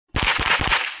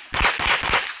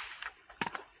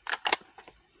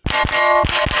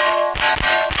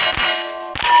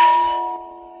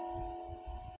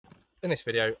In this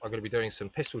video, I'm going to be doing some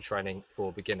pistol training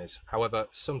for beginners. However,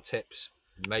 some tips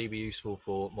may be useful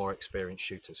for more experienced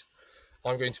shooters.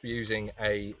 I'm going to be using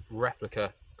a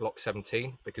replica Glock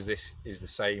 17 because this is the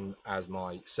same as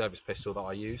my service pistol that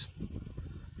I use.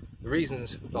 The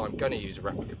reasons that I'm going to use a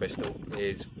replica pistol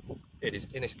is it is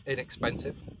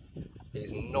inexpensive, it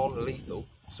is non-lethal,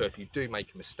 so if you do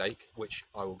make a mistake, which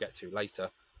I will get to later,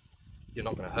 you're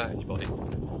not going to hurt anybody.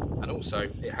 And also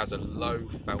it has a low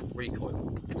felt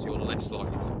recoil, so you're less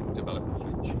likely to develop a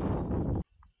flinch.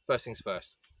 First things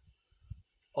first,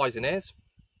 eyes and ears.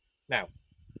 Now,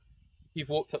 you've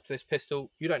walked up to this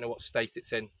pistol, you don't know what state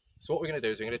it's in, so what we're going to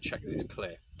do is we're going to check that it's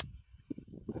clear.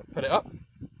 Put it up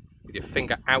with your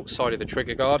finger outside of the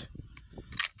trigger guard.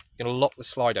 You're going to lock the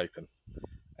slide open,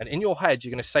 and in your head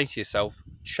you're going to say to yourself,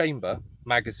 chamber,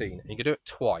 magazine, and you can do it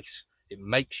twice. It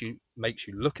makes you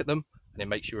look at them, and it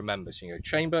makes you remember. So you go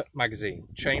chamber, magazine,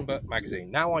 chamber,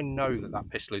 magazine. Now I know that that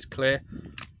pistol is clear.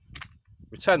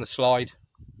 Return the slide,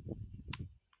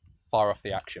 fire off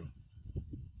the action.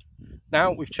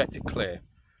 Now we've checked it clear.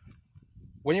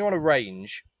 When you're on a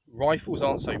range, rifles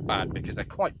aren't so bad because they're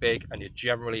quite big and you're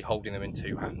generally holding them in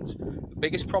two hands. The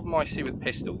biggest problem I see with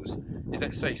pistols is,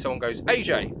 let's say someone goes,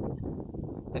 AJ,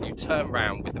 and you turn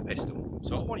around with the pistol.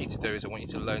 So what I want you to do is I want you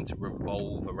to learn to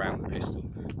revolve around the pistol.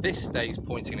 This stays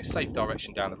pointing in a safe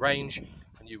direction down the range,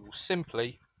 and you will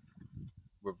simply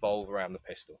revolve around the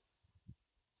pistol.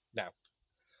 Now,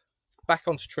 back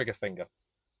onto trigger finger.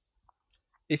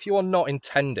 If you are not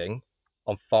intending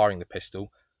on firing the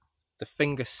pistol, the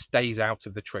finger stays out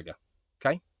of the trigger,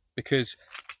 okay? Because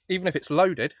even if it's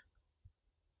loaded,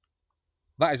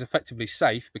 that is effectively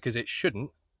safe because it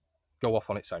shouldn't go off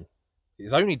on its own. It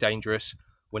is only dangerous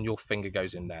when your finger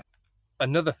goes in there.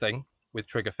 Another thing with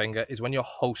trigger finger is when you're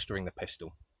holstering the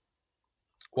pistol.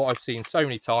 What I've seen so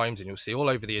many times, and you'll see all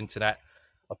over the internet,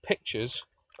 are pictures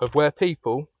of where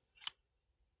people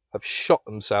have shot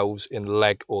themselves in the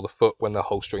leg or the foot when they're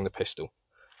holstering the pistol.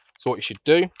 So what you should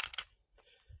do,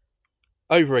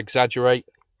 over exaggerate.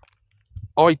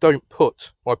 I don't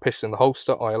put my pistol in the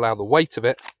holster, I allow the weight of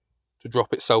it to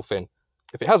drop itself in.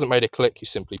 If it hasn't made a click, you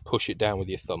simply push it down with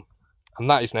your thumb, and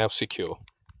that is now secure.